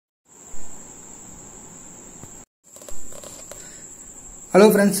Hello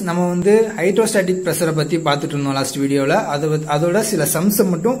friends, நம்ம வந்து hydrostatic pressure பத்தி பார்த்துட்டு இருந்தோம் லாஸ்ட் வீடியோல. அதோட சில சம்ஸ்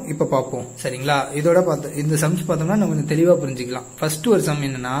மட்டும் இப்ப பாப்போம். சரிங்களா? இதோட இந்த சம்ஸ் பார்த்தோம்னா நம்ம கொஞ்சம் தெளிவா புரிஞ்சிக்கலாம். ஃபர்ஸ்ட் ஒரு சம்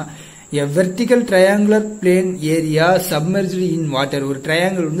என்னன்னா a vertical triangular plane area submerged in water. ஒரு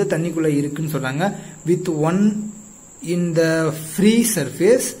triangle வந்து தண்ணிக்குள்ள இருக்குன்னு சொல்றாங்க. with one in the free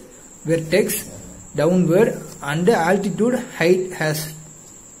surface vertex downward and altitude height has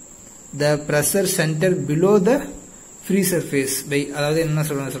the pressure center below the free surface by அதாவது என்ன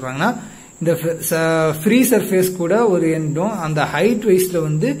சொல்றாங்கன்னா இந்த free surface கூட ஒரு எண்டும் அந்த height wiseல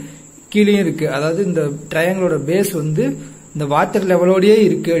வந்து கீழே இருக்கு. அதாவது இந்த ட்ரையாங்கிளோட பேஸ் வந்து இந்த வாட்டர் லெவலோடயே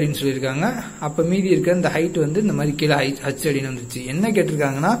இருக்கு அப்படின்னு சொல்லியிருக்காங்க. அப்ப மீதி இருக்க இந்த ஹைட் வந்து இந்த மாதிரி கீழே h அப்படின்னு வந்துருச்சு. என்ன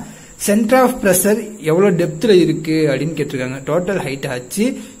கேட்டிருக்காங்கன்னா சென்டர் ஆஃப் பிரஷர் எவ்வளவு டெப்த்ல இருக்கு அப்படின்னு கேட்டிருக்காங்க. டோட்டல் ஹைட் h,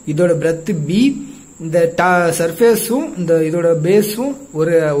 இதோட பிரெத் b, இந்த சர்ஃபேஸும் இந்த இதோட பேஸும்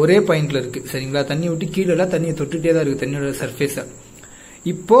ஒரே பாயிண்ட்ல இருக்கு. சரிங்களா? தண்ணி விட்டு கீழே தண்ணியை தொட்டுட்டே தான் இருக்கு தண்ணியோட சர்ஃபேஸ.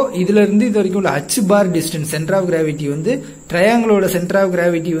 இப்போ இதுல இருந்து இது வரைக்கும் உள்ள h bar distance centre of gravity வந்து ட்ரையாங்கிளோட சென்டர் ஆஃப்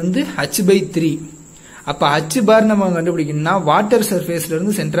கிராவிட்டி வந்து h/3. அப்ப h பார் நம்ம கண்டுபிடிக்கணும்னா வாட்டர் சர்ஃபேஸ்ல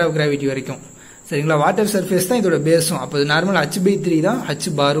இருந்து சென்டர் ஆஃப் கிராவிட்டி வரைக்கும். சரிங்களா? வாட்டர் சர்ஃபேஸ் தான் இதோட பேஸும். அப்ப நார்மல் h/3 தான் h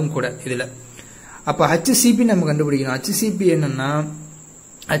பாரும் கூட இதுல. அப்ப hcp நம்ம கண்டுபிடிக்கணும். hcp என்னன்னா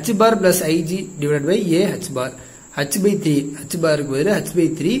h bar plus ig divided by a h bar. h/3 h barக்கு பதிலா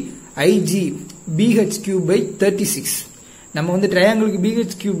h/3 ig bh cube by 36. நம்ம வந்து ட்ரையாங்கிளுக்கு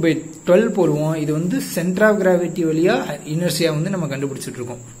bh cube by 12 போடுவோம். இது வந்து சென்டர் ஆஃப் கிராவிட்டி வழியா இனர்ஷியா வந்து நம்ம கண்டுபிடிச்சிட்டு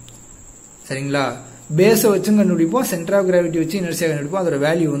இருக்கோம். சரிங்களா? பேஸை வச்சும் கண்டுபிடிப்போம், சென்டர் ஆஃப் கிராவிட்டி வச்சு இனர்ஷியா கண்டுபிடிப்போம். அதோட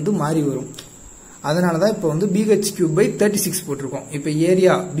வேல்யூ வந்து மாறி வரும். அதனாலதான் இப்ப வந்து bh cube by 36 போட்டிருக்கோம். இப்ப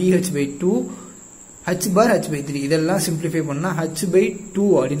area bh by 2 h bar h/3 இதெல்லாம் சிம்பிளிஃபை பண்ணா h/2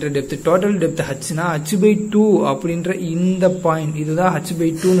 அப்படின்ற டெப்த், டோட்டல் டெப்த் hனா h/2 அப்படின்ற இந்த பாயிண்ட் இதுதான்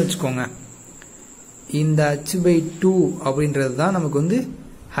h/2 னு வெச்சுக்கோங்க. இந்த h/2 அப்படின்றது தான் நமக்கு வந்து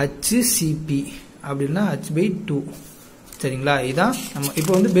hcp அப்படினா h/2. சரிங்களா? இதான் நம்ம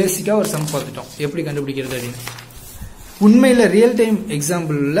இப்போ வந்து பேசிக்கா ஒரு சம் பார்த்துட்டோம் எப்படி கண்டுபிடிக்கிறது அப்படின்னு. உண்மையில ரியல் டைம்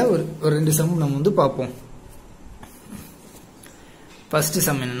எக்ஸாம்பிள்ல ஒரு ரெண்டு சம் நம்ம வந்து பார்ப்போம். First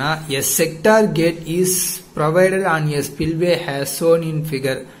sum என்னன்னா a sector gate is provided on a spillway as shown in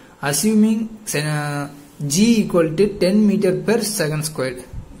figure assuming g equal to 10 meter per second squared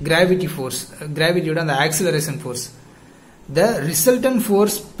gravity force, gravity ஓட அந்த acceleration force. The resultant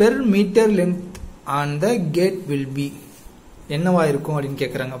force per meter length on the gate will be என்னவா இருக்கும் அப்படின்னு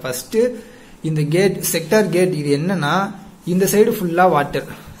கேக்குறாங்க. First இந்த gate sector gate இது என்னன்னா இந்த சைடு ஃபுல்லா வாட்டர்.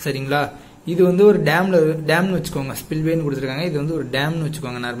 சரிங்களா? இது வந்து ஒரு டேம்னு வச்சுக்கோங்க. ஸ்பில்வேன்னு கொடுத்துருக்காங்க. இது வந்து ஒரு டேம்னு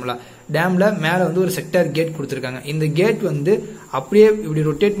வச்சுக்கோங்க. நார்மலா டேம்ல மேல வந்து ஒரு செக்டார் கேட் கொடுத்துருக்காங்க. இந்த கேட் வந்து அப்படியே இப்படி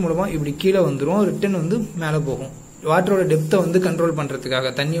ரொட்டேட் மூலமா இப்படி கீழே வந்துரும், ரிட்டர்ன் வந்து மேல போகும். வாட்டரோட டெப்த்தை வந்து கண்ட்ரோல்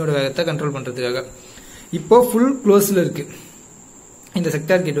பண்றதுக்காக, தண்ணியோட வேகத்தை கண்ட்ரோல் பண்றதுக்காக. இப்போ ஃபுல் க்ளோஸ்ல இருக்கு இந்த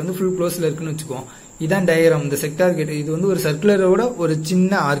செக்டார் கேட் வந்து ஃபுல் க்ளோஸ்ல இருக்குன்னு வச்சுக்கோம். இதான் டயக்ராம். இந்த செக்டார் கேட் இது வந்து ஒரு சர்க்குலரோட ஒரு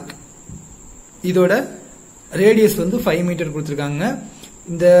சின்ன ஆர்க். இதோட ரேடியஸ் வந்து 5 மீட்டர் கொடுத்துருக்காங்க.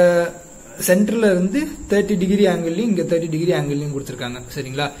 இந்த சென்டர்ல இருந்து 30 டிகிரி ஆங்கிள்லயும் இங்க 30 டிகிரி ஆங்கிள்லயும் கொடுத்திருக்காங்க.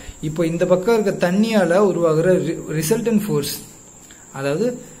 சரிங்களா? இப்போ இந்த பக்கம் இருக்க தண்ணியால உருவாகிற ரிசல்டன்ட் ஃபோர்ஸ், அதாவது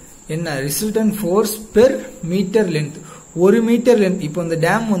என்ன resultant force per metre length, 1 metre length. இப்போ இந்த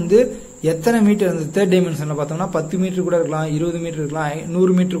டேம் வந்து எத்தனை மீட்டர், அந்த தேர்ட் டைமென்ஷன்ல பார்த்தோம்னா 10 மீட்டர் கூட இருக்கலாம், 20 மீட்டர் இருக்கலாம்,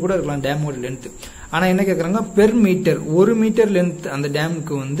 100 மீட்டர் கூட இருக்கலாம் டேமோட லென்த். ஆனா என்ன கேக்குறாங்க, பெர் மீட்டர் 1 மீட்டர் லென்த் அந்த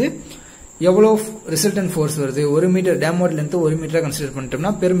டேமுக்கு வந்து எவ்வளவு ரிசல்டன்ட் ஃபோர்ஸ் வருது. 1 மீட்டர் டேமோட லென்த் 1 மீட்டரா கன்சிடர்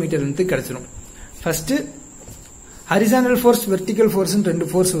பண்ணிட்டோம்னா பெர் மீட்டர் லென்த் கிடைச்சிடும். First horizontal force, vertical force ரெண்டு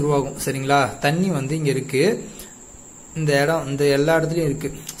ஃபோர்ஸ் உருவாகும். சரிங்களா? தண்ணி வந்து இங்க இருக்கு, இந்த இடம் இந்த எல்லா இடத்துலயும் இருக்கு.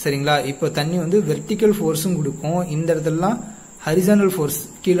 சரிங்களா? இப்போ தண்ணி வந்து வெர்டிகல் ஃபோர்ஸும் கொடுக்கும், இந்த இடத்துலலாம் ஹரிசாண்டல் ஃபோர்ஸ்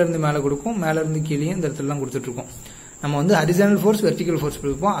கீழ இருந்து மேல கொடுக்கும், மேல இருந்து கீழே இந்த இடத்துல எல்லாம் கொடுத்துட்டு இருக்கோம். நம்ம வந்து ஹரிசாண்டல் ஃபோர்ஸ் வெர்டிகல் ஃபோர்ஸ்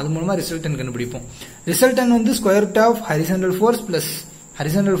கொடுப்போம், அது மூலமா ரிசல்டன்ட் கண்டுபிடிப்போம். ரிசல்டன்ட் வந்து square root of horizontal force plus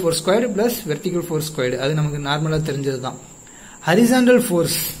horizontal force squared plus vertical force squared. அது நமக்கு நார்மலா தெரிஞ்சதுதான். ஹரிசாண்டல்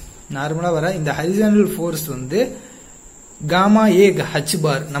ஃபோர்ஸ் நார்மலா வர இந்த ஹரிசாண்டல் ஃபோர்ஸ் வந்து காமா ஏ h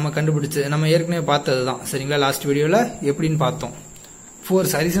பார் நம்ம கண்டுபிடிச்சு நம்ம ஏற்கனவே பார்த்ததுதான். சரிங்களா? லாஸ்ட் வீடியோல எப்படின்னு பார்த்தோம்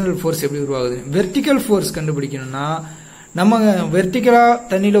ஃபோர்ஸ், ஹரிசாண்டல் ஃபோர்ஸ் எப்படி உருவாகுது. வெர்டிகல் ஃபோர்ஸ் கண்டுபிடிக்கணும்னா நம்ம வெர்டிகலா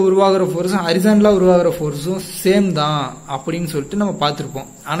தண்ணியில உருவாகிற ஃபோர்ஸும் ஹரிசாண்டலா உருவாகிற ஃபோர்ஸும் சேம் தான் அப்படின்னு சொல்லிட்டு நம்ம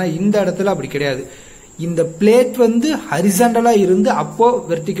பார்த்திருப்போம். ஆனா இந்த இடத்துல அப்படி கிடையாது. இந்த பிளேட் வந்து ஹரிசாண்டலா இருந்து அப்போ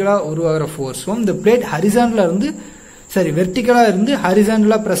வெர்டிகலா உருவாகிற ஃபோர்ஸும், இந்த பிளேட் ஹரிசாண்டலா இருந்து வெர்டிகலா இருந்து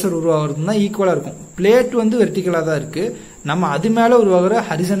ஹரிசாண்டலா பிரஷர் உருவாகிறது தான் ஈக்குவலா இருக்கும். பிளேட் வந்து வெர்டிகலா தான் இருக்கு, நம்ம அது மேல உருவாகிற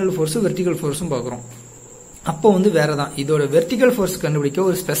ஹரிசாண்டல் ஃபோர்ஸும் வெர்டிகல் ஃபோர்ஸும் பாக்குறோம். அப்போ வந்து வேறதான். இதோட வெர்டிகல் ஃபோர்ஸ் கண்டுபிடிக்க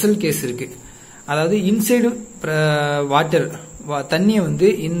ஒரு ஸ்பெஷல் கேஸ் இருக்கு. அதாவது இன்சைடு வாட்டர் தண்ணியை வந்து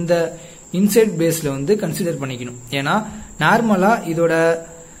இந்த இன்சைட் பேஸ்ல வந்து கன்சிடர் பண்ணிக்கணும். ஏன்னா நார்மலா இதோட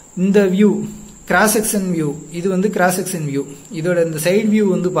இந்த வியூ கிராஸ் செக்ஷன் வியூ, இது வந்து கிராஸ் செக்ஷன் வியூ, இதோட இந்த சைடு வியூ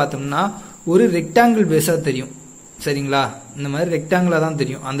வந்து பார்த்தோம்னா ஒரு ரெக்டாங்கிள் பேஸா தெரியும். சரிங்களா, இந்த மாதிரி ரெக்டாங்கிளா தான்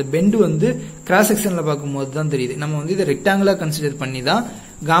தெரியும். அந்த பெண்டு வந்து கிராஸ் செக்ஷன்ல பார்க்கும்போது தான் தெரியுது. நம்ம வந்து இதை ரெக்டாங்கிளா கன்சிடர் பண்ணி தான்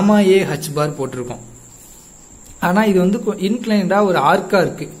காமா ஏ ஹச் பார் போட்டிருக்கோம். ஆனா இது வந்து இன்க்ளைண்டா ஒரு ஆர்க்கா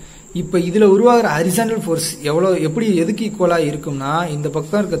இருக்கு. இப்ப இதுல உருவாகிற ஹரிசாண்டல் ஃபோர்ஸ் எப்படி எதுக்கு ஈக்குவலா இருக்கும்னா, இந்த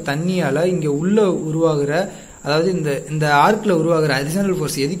பக்கம் இருக்க தண்ணியால இங்க உள்ள உருவாகிற, அதாவது இந்த ஆர்க்ல உருவாகிற ஹரிசாண்டல்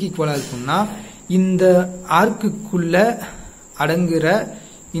ஃபோர்ஸ் எதுக்கு ஈக்குவலா இருக்கும்னா, இந்த ஆர்க்குள்ள அடங்குற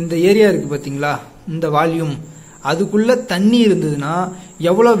இந்த ஏரியா இருக்கு பாத்தீங்களா, இந்த வால்யூம், அதுக்குள்ள தண்ணி இருந்ததுன்னா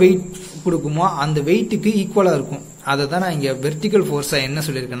எவ்வளவு வெயிட் கொடுக்குமோ அந்த வெயிட்டுக்கு ஈக்குவலா இருக்கும். அதை தான் நான் இங்க வெர்டிகல் ஃபோர்ஸா என்ன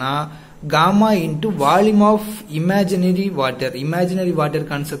சொல்லியிருக்கேன்னா, gamma into volume of imaginary water. Imaginary water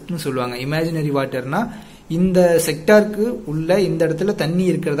கான்செப்ட்னு சொல்லுவாங்க. இமேஜினரி வாட்டர்னா இந்த செக்டாருக்கு உள்ள இந்த இடத்துல தண்ணி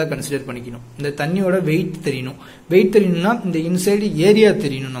இருக்கிறதா கன்சிடர் பண்ணிக்கணும். இந்த தண்ணியோட வெயிட் தெரியணும். வெயிட் தெரியணும்னா இந்த இன்சைடு ஏரியா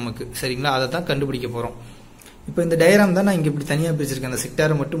தெரியணும் நமக்கு. சரிங்களா, அதை தான் கண்டுபிடிக்க போறோம். இப்போ இந்த டயராம் தான் நான் இங்க இப்படி தனியா பிரிச்சிருக்கேன். அந்த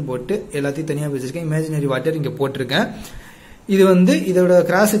செக்டாரை மட்டும் போட்டு எல்லாத்தையும் தனியா பிரிச்சிருக்கேன். இமேஜினரி வாட்டர் இங்க போட்டிருக்கேன். இது வந்து இதோட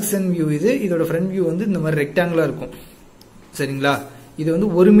கிராஸ் செக்ஷன் வியூ, இதோட ஃப்ரண்ட் வியூ வந்து இந்த மாதிரி ரெக்டாங்குலா இருக்கும். சரிங்களா, இது வந்து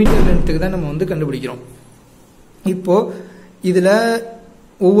 1 மீட்டர் லென்த்துக்கு தான் நம்ம வந்து கண்டுபிடிக்கிறோம். இப்போ இதுல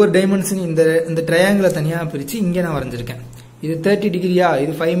ஒவ்வொரு டைமென்ஷன் இந்த ட்ரையாங்கிளை தனியா பிரிச்சு இங்க நான் வரைஞ்சிருக்கேன். இது 30 டிகிரியா,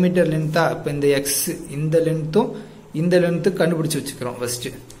 இது 5 மீட்டர் லென்த்தா, இப்ப இந்த எக்ஸ் இந்த லென்த்தும் இந்த லென்த்தும் கண்டுபிடிச்சு வச்சுக்கிறோம். First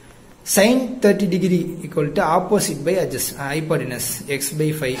sin 30 degree equal to opposite by hypotenuse x by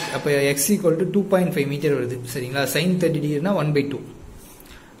 5. அப்ப x ஈக்குவல் டு 2.5 மீட்டர் வருது. சரிங்களா, sin 30 டிகிரினா 1/2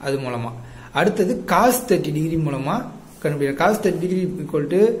 அது மூலமா. அடுத்தது cos 30 டிகிரி மூலமா கண்டுபிடிக்கிறோம். cos 30 degree equal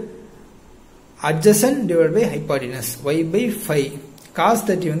to adjacent divided by hypotenuse y by 5. cos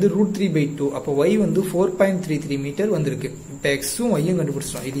 30 வந்து √3/2. அப்ப y வந்து 4.33 மீட்டர் வந்திருக்கு. இப்ப x உம் y உம்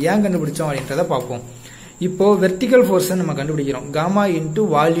கண்டுபிடிச்சோம். இது ஏன் கண்டுபிடிச்சோம் அப்படின்றத பார்ப்போம். இப்போ வெர்டிகல் ஃபோர்ஸ் நம்ம கண்டுபிடிக்கிறோம். காமா இன்டு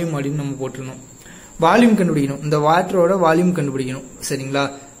வால்யூம் அப்படின்னு நம்ம போட்டுருணும். வால்யூம் கண்டுபிடிக்கணும். இந்த வாட்டரோட வால்யூம் கண்டுபிடிக்கணும். சரிங்களா,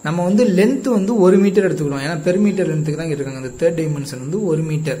 நம்ம வந்து லென்த் வந்து 1 மீட்டர் எடுத்துக்கிறோம். ஏன்னா பெர் மீட்டர் லென்த்துக்கு தான் இருக்காங்க. இந்த தேர்ட் டைமென்ஷன் வந்து 1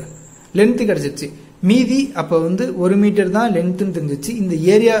 மீட்டர் லென்த் கிடைச்சிருச்சு. மீதி அப்ப வந்து 1 மீட்டர் தான் லென்த்னு தெரிஞ்சிச்சு. இந்த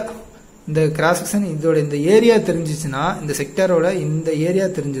ஏரியா, இந்த கிராஸ் செக்ஷன் இதோட இந்த ஏரியா தெரிஞ்சிச்சுன்னா, இந்த செக்டாரோட இந்த ஏரியா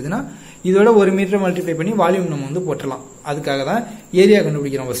தெரிஞ்சதுன்னா இதோட 1 மீட்டர் மல்டிப்ளை பண்ணி வால்யூம் நம்ம வந்து போட்டலாம். அதுக்காக தான் ஏரியா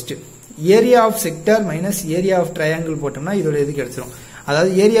கண்டுபிடிக்கிறோம். First area of sector minus area of triangle போட்டோம்னா இதோட எது கிடைச்சிரும்.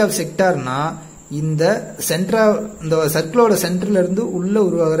 அதாவது ஏரியா ஆஃப் செக்டார்னா இந்த இந்த சர்க்கிளோட சென்டர்ல இருந்து உள்ள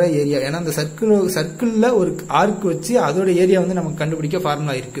உருவாகிற ஏரியா. ஏன்னா இந்த சர்க்கிள்ல ஒரு ஆர்க் வச்சு அதோட ஏரியா வந்து நமக்கு கண்டுபிடிக்க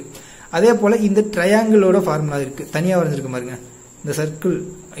ஃபார்முலா இருக்கு. அதே போல இந்த ட்ரையாங்கிளோட ஃபார்முலா இருக்கு. தனியா வரைஞ்சிருக்கு பாருங்க. இந்த சர்க்கிள்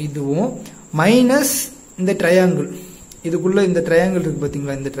இதுவும் மைனஸ் இந்த ட்ரையாங்கிள், இதுக்குள்ள இந்த ட்ரையாங்கிள் இருக்கு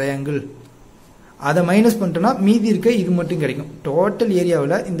பாத்தீங்களா, இந்த ட்ரையாங்கிள் அதை மைனஸ் பண்ணிட்டோம்னா மீதி இருக்க இது மட்டும் கிடைக்கும். டோட்டல்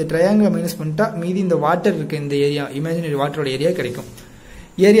ஏரியாவில் இந்த ட்ரையாங்கிளை மைனஸ் பண்ணிட்டா மீதி இந்த வாட்டர் இருக்க இந்த ஏரியா, இமேஜினரி வாட்டரோட ஏரியா கிடைக்கும்.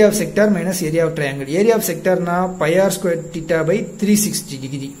 Area of sector minus area of triangle. Area of செக்டார்னா πr² by 360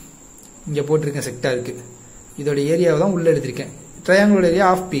 degree இங்க போட்டிருக்கேன் செக்டாருக்கு. இதோட ஏரியாவை தான் உள்ள எழுதிருக்கேன். ட்ரையாங்கிளோட ஏரியா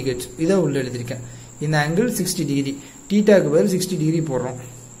ஆஃப் pH இதை உள்ள எழுதிருக்கேன். இந்த ஆங்கிள் 60 டிகிரி, தீட்டாக்கு பதில் 60 டிகிரி போடுறோம்.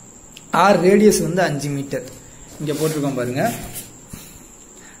 ஆர் ரேடியஸ் வந்து 5 மீட்டர் இங்க போட்டிருக்கோம் பாருங்க.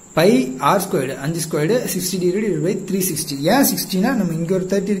 πr², 5² 60 degree by 360. ஏன் 60னா நம்ம இங்க ஒரு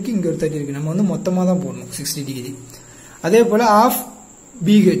 30 இருக்கு, இங்க ஒரு 30 இருக்கு, நம்ம வந்து மொத்தமா தான் போடணும் 60 டிகிரி. அதே போல ஆஃப்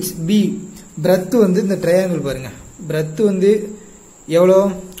BH, B பிரெத் வந்து இந்த ட்ரையாங்கிள் பாருங்க. பிரெத் வந்து எவ்வளோ,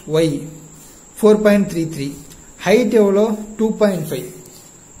 y 4.33, ஹைட் எவ்வளோ 2.5,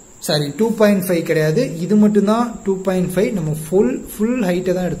 சாரி 2.5 கிடையாது, இது மட்டும் தான் 2.5. நம்ம ஃபுல்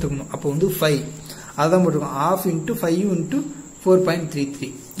ஹைட்டை தான் எடுத்துக்கணும். அப்போ வந்து 5 அதான் போட்டுருக்கோம். half into 5 into 4.33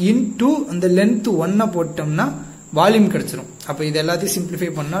 into அந்த லென்த் 1 போட்டோம்னா வால்யூம் கிடைச்சிரும். அப்ப இது எல்லாத்தையும் சிம்பிளிஃபை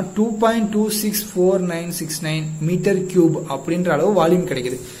பண்ணா 2.264969 மீட்டர் கியூப் அப்படின்ற அளவு வால்யூம்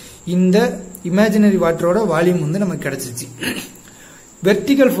கிடைக்குது. இந்த இமேஜினரி வாட்டரோட வால்யூம் வந்து நமக்கு கிடைச்சிச்சு.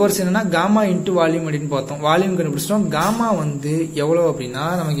 வெர்டிகல் ஃபோர்ஸ் என்னன்னா காமா இன்டு வால்யூம் அப்படின்னு பார்த்தோம். வால்யூம் கண்டுபிடிச்சிட்டோம். காமா வந்து எவ்வளவு அப்படின்னா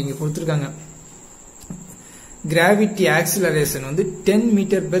நமக்கு இங்க கொடுத்துருக்காங்க. கிராவிட்டி ஆக்சிலரேஷன் வந்து 10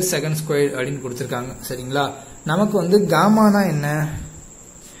 மீட்டர் பெர் செகண்ட் ஸ்கொயர் அப்படின்னு கொடுத்துருக்காங்க. சரிங்களா, நமக்கு வந்து காமானா என்ன,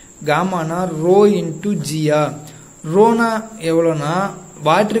 காமானா ரோ இன்டு ஜியா. ரோனா எவ்வளோனா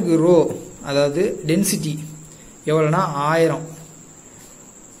வாட்டருக்கு ரோ, அதாவது டென்சிட்டி எவ்வளோனா 1000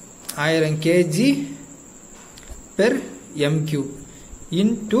 kg per m³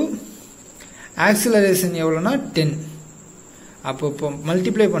 into acceleration எவ்வளோனா 10. அப்போ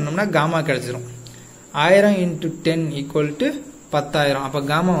மல்டிப்ளை பண்ணோம்னா காமா கிடைச்சிரும். 1000 into 10 equal to 10,000. அப்ப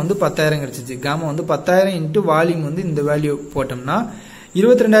காமா வந்து 10,000 கிடைச்சிச்சு. காமா வந்து 10,000 into வால்யூம் வந்து இந்த வேல்யூ போட்டோம்னா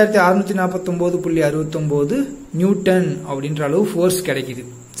 22,649.69 நியூட்டன் அப்படின்ற அளவு ஃபோர்ஸ் கிடைக்குது.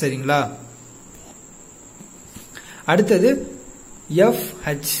 சரிங்களா, அடுத்தது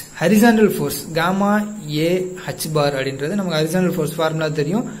FH horizontal force gamma A H பார் அப்படின்றது நமக்கு ஹரிசாண்டல் ஃபோர்ஸ் ஃபார்முலா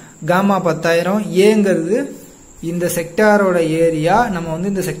தெரியும். காமா 10,000, ஏங்கிறது இந்த செக்டாரோட ஏரியா. நம்ம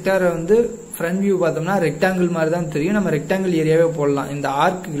வந்து இந்த செக்டாரை வந்து ஃப்ரண்ட் வியூ பார்த்தோம்னா ரெக்டாங்கிள் மாதிரி தான் தெரியும். நம்ம ரெக்டாங்கிள் ஏரியாவே போடலாம். இந்த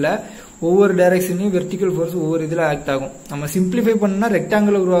ஆர்க்குல ஒவ்வொரு டைரக்ஷன்லயும் வெர்டிகல் ஃபோர்ஸ் ஒவ்வொரு இதுல ஆக்ட் ஆகும். நம்ம சிம்பிளிஃபை பண்ணா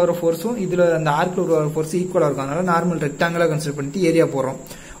ரெக்டாங்கிள் உருவாகிற ஃபோர்ஸும் இதுல அந்த ஆர்க்ல உருவாகிற ஃபோர்ஸ் ஈக்குவலா இருக்கும். அதனால நார்மல் ரெக்டாங்கிளா கன்சிடர் பண்ணிட்டு ஏரியா போடுறோம்.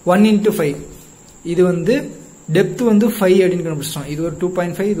 1x5 இது வந்து டெப்த் வந்து 5 அப்படின்னு கண்டுபிடிச்சோம். இது ஒரு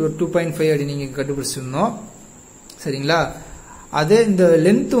 2.5, இது ஒரு 2.5 அப்படின்னு நீங்க கண்டுபிடிச்சிருந்தோம். சரிங்களா? அதே இந்த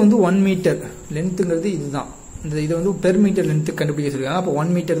லென்த் வந்து 1 மீட்டர். லென்த்ங்கிறது இதுதான். இந்த இது வந்து பெர் மீட்டர் லென்த் கண்டுபிடிக்க சொல்லிருக்காங்க. அப்போ 1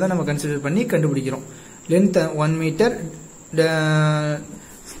 மீட்டர் தான் நம்ம கன்சிடர் பண்ணி கண்டுபிடிக்கிறோம். லென்த் 1 மீட்டர்,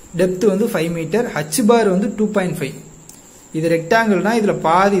 டெப்த் வந்து 5 மீட்டர், H பார் வந்து 2.5. இது ரெக்டாங்கிள்னா இதுல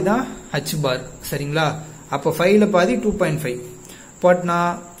பாதி தான் H பார். சரிங்களா? அப்போ 5ல பாதி 2.5. போட்னா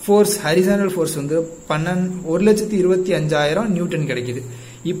ஃபோர்ஸ் ஹரிசாண்டல் ஃபோர்ஸ் வந்து 1,25,000 நியூட்டன் கிடைக்குது.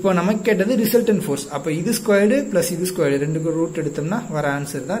 இப்போ நமக்கு கேட்டது ரிசல்டன்ட் ஃபோர்ஸ். அப்ப இது ஸ்கொயர்டு பிளஸ் இது ஸ்கொயர்டு ரெண்டுக்கு ரூட் எடுத்தோம்னா வர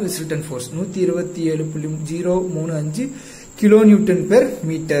ஆன்சர் தான் resultant force. 127.035 kilo Newton per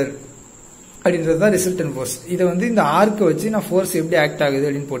metre அப்படின்றது தான் ரிசல்டன்ட் ஃபோர்ஸ். இதை வந்து இந்த ஆர்க்கை வச்சு நான் ஃபோர்ஸ் எப்படி ஆக்ட் ஆகுது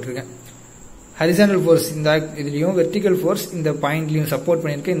அப்படின்னு போட்டிருக்கேன். ஹரிசாண்டல் ஃபோர்ஸ் இந்த இதுலயும், வெர்டிகல் ஃபோர்ஸ் இந்த பாயிண்ட்லயும் சப்போர்ட்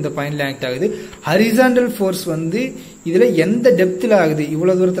பண்ணிருக்கேன். இந்த பாயிண்ட்ல ஆக்ட் ஆகுது. ஹரிசாண்டல் ஃபோர்ஸ் வந்து இதுல எந்த டெப்த்ல ஆகுது,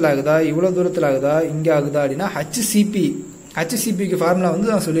 இவ்வளவு தூரத்துல ஆகுதா, இவ்வளவு தூரத்துல ஆகுதா, இங்க ஆகுதா அப்படின்னா HCPக்கு ஃபார்முலா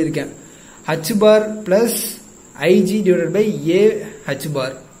வந்து நான் சொல்லியிருக்கேன். H bar plus IG divided by A H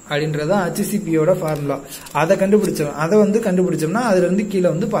பார் அப்படின்றதான் HCPயோட ஃபார்முலா. அதை கண்டுபிடிச்சோம்னா அதுல இருந்து கீழே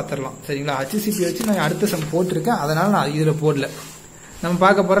வந்து பாத்திரலாம். சரிங்களா? HCP வச்சு நான் அடுத்த சம் போட்டிருக்கேன். அதனால நான் இதுல போடல. நம்ம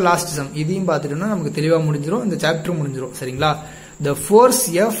பார்க்க போற லாஸ்ட் சம் இதையும் பார்த்துட்டோம்னா நமக்கு தெளிவா முடிஞ்சிடும். இந்த சாப்டர் முடிஞ்சிடும். சரிங்களா? The force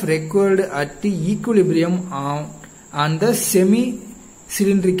F required at equilibrium on the semi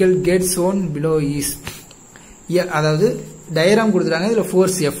cylindrical gate shown below is, அதாவது டயராம் கொடுத்துறாங்க. இதுல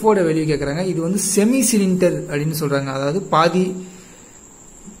ஃபோர்ஸ் F ஓட வேல்யூ கேட்கறாங்க. இது வந்து செமி சிலிண்டர் அப்படின்னு சொல்றாங்க. அதாவது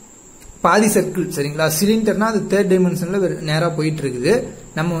பாதி சர்க்கிள். சரிங்களா? சிலிண்டர்னா அது 3rd டைமென்ஷன்ல நேரா போயிட்டு இருக்குது.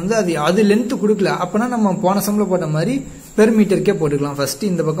 நம்ம வந்து அது லென்த் கொடுக்கல. அப்பனா நம்ம போன சம்ல போட்ட மாதிரி பெர் மீட்டருக்கே போட்டுக்கலாம். ஃபர்ஸ்ட்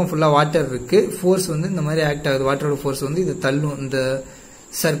இந்த பக்கம் ஃபுல்லா வாட்டர் இருக்கு. ஃபோர்ஸ் வந்து இந்த மாதிரி ஆக்ட் ஆகுது. வாட்டரோட ஃபோர்ஸ் வந்து இது தள்ளும் இந்த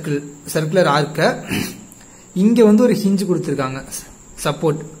சர்க்குலர் ஆர்க்க. இங்க வந்து ஒரு ஹிஞ்ச் கொடுத்திருக்காங்க,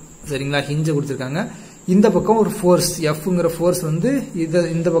 சப்போர்ட். சரிங்களா? ஹிஞ்ச கொடுத்திருக்காங்க. இந்த பக்கம் ஒரு ஃபோர்ஸ் Fங்கிற ஃபோர்ஸ் வந்து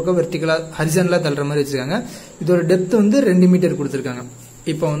இந்த பக்கம் வெர்டிகலா ஹரிசாண்டலா தள்ளுற மாதிரி வச்சிருக்காங்க. இதோட டெப்த் வந்து 2 மீட்டர் கொடுத்திருக்காங்க.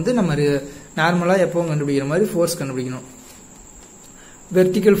 இப்போ வந்து நம்ம நார்மலா எப்பவும் கண்டுபிடிக்கிற மாதிரி ஃபோர்ஸ் கண்டுபிடிக்கணும்.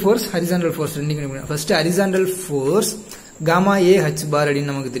 வெர்டிகல் ஃபோர்ஸ், ஹரிசாண்டல் ஃபோர்ஸ் ரெண்டும் கண்டுபிடிக்கணும். First horizontal force gamma A H பார்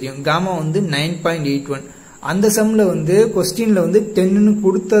அப்படின்னு நமக்கு தெரியும். காமா வந்து 9.81. அந்த சம்ல வந்து கொஸ்டின்ல வந்து 10ன்னு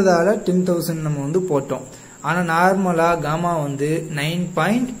கொடுத்ததால 10,000 நம்ம வந்து போட்டோம். ஆனா நார்மலா காமா வந்து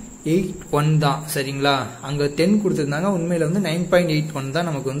 9.81 தான். சரிங்களா? அங்க 10 கொடுத்திருந்தாங்க. உண்மையில வந்து 9.81 தான்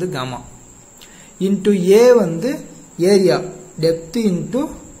நமக்கு வந்து காமா. இன்டு A வந்து ஏரியா, டெப்த் இன்டு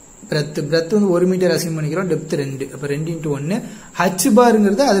பிரெத் வந்து 1 மீட்டர் அசியூம் பண்ணிக்கிறோம். டெப்த் 2, அப்ப 2 இன்டு 1. H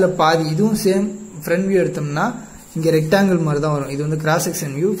பாருங்கிறது அதுல பாதி. இதுவும் சேம். ஃப்ரண்ட் வியூ எடுத்தோம்னா இங்க ரெக்டாங்கிள் மாதிரி தான் வரும். இது வந்து cross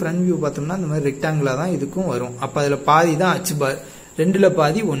section view. Front view பார்த்தோம்னா இந்த மாதிரி ரெக்டாங்கிளா தான் இதுக்கும் வரும். அப்ப அதுல பாதி தான் H பார். 2ல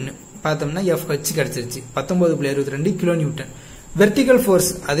பாதி 1 பார்த்தோம்னா FH கிடைச்சிருச்சு. 19.22 கிலோ நியூட்டன். வெர்டிகல் ஃபோர்ஸ்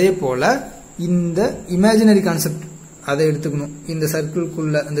அதே போல இந்த இமேஜினரி கான்செப்ட் அதை எடுத்துக்கணும். இந்த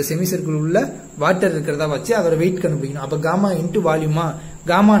சர்க்கிள்குள்ள, இந்த செமி சர்க்கிள் உள்ள வாட்டர் இருக்கிறதா வச்சு அதோட வெயிட் கண்டுபிடிக்கணும். அப்ப gamma into வால்யூமா,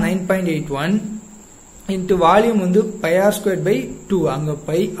 gamma 9.81 into volume வந்து πr²/2. அங்க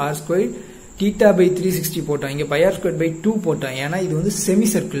πr² θ/360 போட்டோம். இங்க πr²/2 போட்டோம். ஏன்னா இது வந்து semi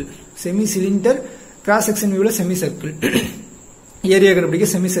circle, semi cylinder, cross section வியூல செமி சர்க்கிள். ஏரியா கண்டுபிடிக்க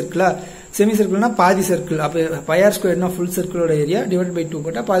செமி சர்க்கிளா, செமி சர்க்கிள்னா பாதி சர்க்கிள். அப்ப πr² full சர்க்கிளோட area divide by 2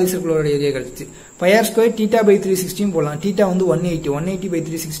 போட்டா பாதி சர்க்கிளோட ஏரியா கிடைச்சு. πr² θ/360 போடலாம். θ வந்து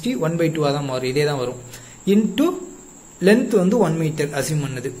 180/360 1/2 தான் மாறும். இதே தான் வரும். இன்டு லென்த் வந்து 1 மீட்டர் அசியூம்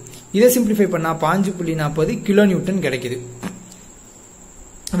பண்ணது. இதை சிம்பிளிஃபை பண்ணா 5.40 கிலோ நியூட்டன் கிடைக்குது.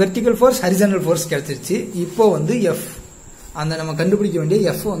 வெர்டிகல் ஃபோர்ஸ், ஹரிசாண்டல் ஃபோர்ஸ் கிடைச்சிருச்சு. இப்போ வந்து F, அந்த நம்ம கண்டுபிடிக்க வேண்டிய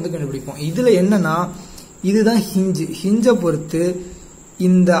F வந்து கண்டுபிடிப்போம். இதுல என்னன்னா இதுதான் ஹிஞ்சை பொறுத்து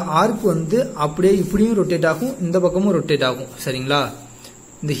இந்த ஆர்க் வந்து அப்படியே இப்படியும் ரொட்டேட் ஆகும், இந்த பக்கமும் ரொட்டேட் ஆகும். சரிங்களா?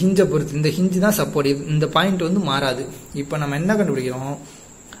 இந்த ஹிஞ்சை பொறுத்து, இந்த ஹிஞ்சு தான் சப்போர்ட். இந்த பாயிண்ட் வந்து மாறாது. இப்ப நம்ம என்ன கண்டுபிடிக்கிறோம்?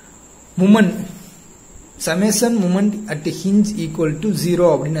 Moment, summation moment at hinge equal to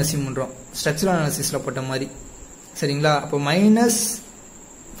 0 அப்படின்னு அசியூம் பண்றோம். ஸ்ட்ரக்சரல் அனாலிசிஸ்ல போட்ட மாதிரி. சரிங்களா? அப்போ மைனஸ்,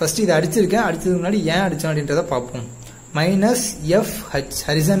 ஃபர்ஸ்ட் இதை அடிச்சிருக்கேன். அடிச்சதுக்கு முன்னாடி ஏன் அடிச்சோம் அப்படின்றத பார்ப்போம். Minus FH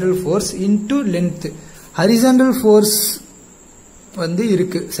horizontal force into length. Horizontal force வந்து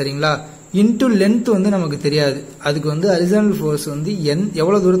இருக்கு. சரிங்களா? இன்டு லென்த் வந்து நமக்கு தெரியாது. அதுக்கு வந்து ஹரிசாண்டல் ஃபோர்ஸ் வந்து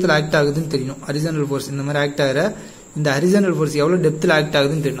எவ்வளவு தூரத்தில் ஆக்ட் ஆகுதுன்னு தெரியணும். ஹரிசாண்டல் ஃபோர்ஸ் இந்த மாதிரி ஆக்ட் ஆகிற இந்த ஹரிசாண்டல் ஃபோர்ஸ் எவ்வளவு டெப்த்ல ஆக்ட்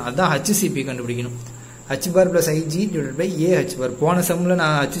ஆகுதுன்னு தெரியணும். அதான் HCP கண்டுபிடிக்கணும். h bar plus ig divided by a h bar. போன சம்ல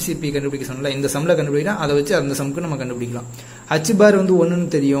நான் HCP கண்டுபிடிக்க சொன்னல, இந்த சம்ல கண்டுபிடிக்கிறேன். அதை வச்சு அந்த சம்க்கு நம்ம கண்டுபிடிக்கலாம். h bar வந்து 1 ன்னு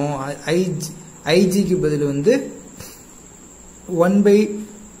தெரியும். ig க்கு பதில் வந்து 1 by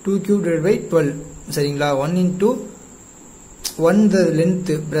 2 cube divided by 12. சரிங்களா? 1 into 1 the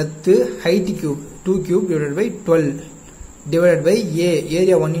length, breadth, height cube, 2 cube divided by 12 divided by a,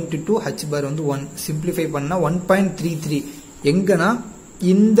 area 1 into 2, h bar வந்து 1. simplify பண்ணா 1.33. எங்கனா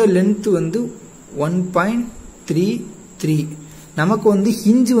இந்த length வந்து 1.33. நமக்கு வந்து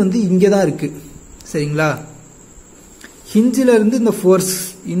ஹிஞ்ச் வந்து இங்க தான் இருக்கு. சரிங்களா? ஹிஞ்சில இருந்து இந்த ஃபோர்ஸ்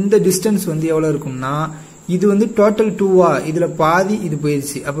இந்த டிஸ்டன்ஸ் வந்து எவ்வளவு இருக்கும்னா, இது வந்து டோட்டல் 2ஆ, இதுல பாதி இது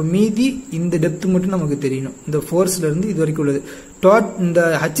போயிருச்சு. அப்ப மீதி இந்த டெப்த் மட்டும் நமக்கு தெரியணும். இந்த ஃபோர்ஸ்ல இருந்து இது வரைக்கும் உள்ளது. இந்த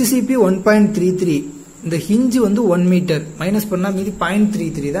HCP 1.33, இந்த ஹிஞ்ச் வந்து 1 மீட்டர் மைனஸ் பண்ணா மீதி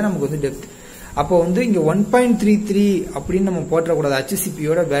 0.33 தான் நமக்கு வந்து டெப்த். அப்போ வந்து இங்க 1.33 அப்படின்னு நம்ம போட்டக்கூடாது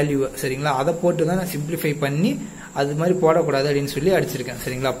HCPயோட வேல்யூ. சரிங்களா? அதை போட்டு தான் நான் சிம்பிளிஃபை பண்ணி அது மாதிரி போடக்கூடாது அப்படின்னு சொல்லி அடிச்சிருக்கேன்.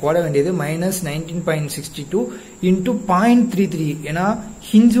 சரிங்களா? போட வேண்டியது -19.62 இன்டூ 0.33. ஏன்னா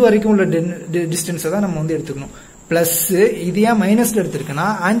ஹிஞ்ச் வரைக்கும் உள்ள டிஸ்டன்ஸை தான் நம்ம வந்து எடுத்துக்கணும். பிளஸ் இது ஏன் மைனஸ்ல எடுத்திருக்கேன்னா,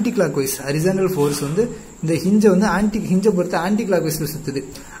 anti clock wise horizontal force வந்து இந்த ஹிஞ்சை வந்து ஹிஞ்சை பொறுத்து ஆன்டி கிளாக் வைஸ்ல சுத்துது.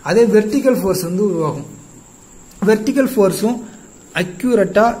 அதே வெர்டிகல் ஃபோர்ஸ் வந்து உருவாகும். வெர்டிகல் ஃபோர்ஸும்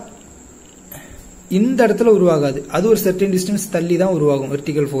அக்யூரேட்டா இந்த இடத்துல உருவாகாது. அது ஒரு சர்டன் டிஸ்டன்ஸ் தள்ளி தான் உருவாகும்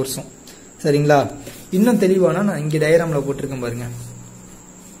வெர்டிகல் ஃபோர்ஸும். சரிங்களா? இன்னும் தெளிவானா நான் இங்க டயகிராம்ல போட்டிருக்கேன் பாருங்க.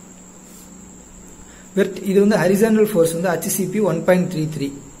 இது வந்து ஹரிசாண்டல் ஃபோர்ஸ் வந்து HCP 1.33.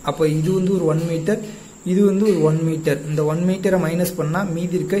 அப்ப இது வந்து ஒரு 1 மீட்டர், இது வந்து ஒரு 1 மீட்டர். இந்த 1 மீட்டரை மைனஸ் பண்ணா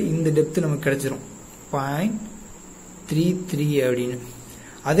மீதி இருக்க இந்த டெப்த் நமக்கு கிடைச்சிரும் 0.33 அப்படின்னு.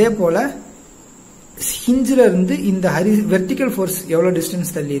 அதே போல ஹிஞ்சில இருந்து இந்த வெர்டிகல் ஃபோர்ஸ் எவ்வளவு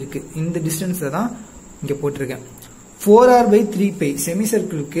டிஸ்டன்ஸ் தள்ளி இருக்கு, இந்த டிஸ்டன்ஸ் தான் இங்க போட்டிருக்கேன். 4r/3π செமி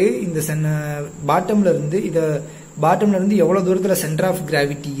சர்க்கிளுக்கு இந்த பாட்டம்ல இருந்து எவ்வளவு தூரத்துல சென்டர் ஆஃப்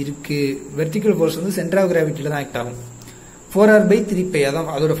கிராவிட்டி இருக்கு. வெர்டிகல் ஃபோர்ஸ் வந்து சென்டர் ஆஃப் கிராவிட்டில தான் ஆக்ட் ஆகும். 4r/3π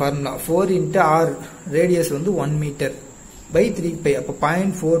அதான் அதோட ஃபார்முலா. 4 into r ரேடியஸ் வந்து 1 மீட்டர் பை 3π. அப்ப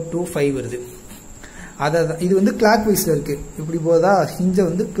 0.425 வருது. இது வந்து கிளாக் வைஸ்ல இருக்கு. இப்படி போதா ஹிஞ்ச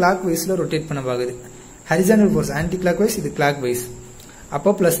வந்து கிளாக் வைஸ்ல ரொட்டேட் பண்ண பாக்குது. Horizontal force anti clock wise, இது கிளாக் வைஸ். அப்போ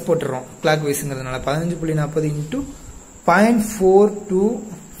பிளஸ் போட்டுறோம் கிளாக் வைஸ்ங்கிறதுனால 15.40 இன்டூ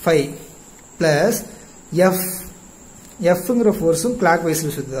 0.425 பிளஸ் எஃப்ங்கிற ஃபோர்ஸும் கிளாக் வைஸ்ல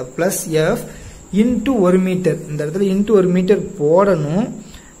சுத்துது. Plus F into 1 metre. இந்த இடத்துல இன்டூ 1 மீட்டர் போடணும்.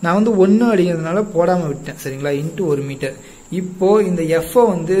 நான் வந்து 1 அப்படிங்கிறதுனால போடாம விட்டேன். சரிங்களா? Into 1 metre. இப்போ இந்த எஃப்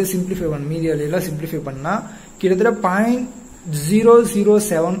வந்து சிம்பிளிஃபை பண்ண மீடியெல்லாம் சிம்பிளிஃபை பண்ணா கிட்டத்தட்ட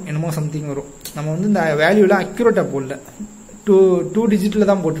 0.007 என்னமோ சம்திங் வரும். நம்ம வந்து இந்த வேல்யூல அக்யூரேட்டா போடல, 2 டிஜிட்ல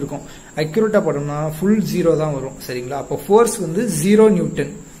தான் போட்டிருக்கோம். அக்யூரேட்டா போட்டோம்னா ஃபுல் 0 தான் வரும். சரிங்களா? அப்போ ஃபோர்ஸ் வந்து 0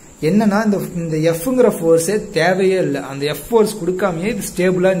 நியூட்டன். என்னன்னா இந்த எஃப்ங்கிற ஃபோர்ஸே தேவையே இல்லை. அந்த எஃப் ஃபோர்ஸ் கொடுக்காமயே இது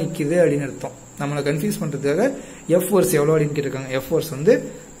ஸ்டேபிளா நிக்குது அப்படின்னு அர்த்தம். நம்மளை கன்ஃபியூஸ் பண்றதுக்காக எஃப் ஃபோர்ஸ் எவ்வளவு அப்படின்னு கேட்டிருக்காங்க. எஃப் ஃபோர்ஸ் வந்து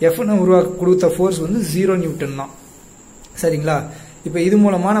எஃப் உருவாக்க கொடுத்த ஃபோர்ஸ் வந்து 0 நியூட்டன் தான். சரிங்களா? இப்ப இது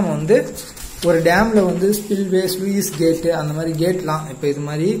மூலமா நம்ம வந்து ஒரு டேம்ல வந்து ஸ்பில்வே, ஸ்லூயிஸ் கேட், அந்த மாதிரி கேட்லாம், இப்ப இது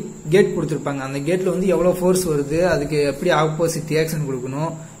மாதிரி கேட் கொடுத்திருப்பாங்க. அந்த கேட்ல வந்து எவ்வளவு ஃபோர்ஸ் வருது, அதுக்கு எப்படி ஆப்போசிட் ரியாக்ஷன்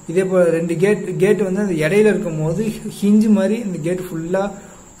கொடுக்கணும். இதே போல 2 கேட் வந்து அந்த இடையில இருக்கும் போது ஹிஞ்ச் மாதிரி இந்த கேட் ஃபுல்லா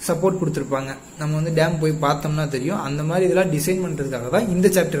சப்போர்ட் கொடுத்திருப்பாங்க. நம்ம வந்து டேம் போய் பார்த்தோம்னா தெரியும். அந்த மாதிரி இதெல்லாம் டிசைன் பண்றதுக்காக தான் இந்த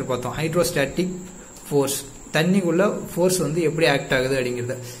சாப்டர் பார்த்தோம். ஹைட்ரோஸ்டாட்டிக் ஃபோர்ஸ், தண்ணிக்குள்ள ஃபோர்ஸ் வந்து எப்படி ஆக்ட் ஆகுது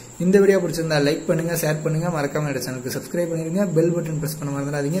அப்படிங்கறத. இந்த வீடியோ பிடிச்சிருந்தா லைக் பண்ணுங்க, ஷேர் பண்ணுங்க, மறக்காம என்னோட சேனலுக்கு சப்ஸ்கிரைப் பண்ணிருங்க, பெல் பட்டன் பிரஸ் பண்ண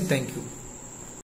மறந்துடாதீங்க. தேங்க்யூ.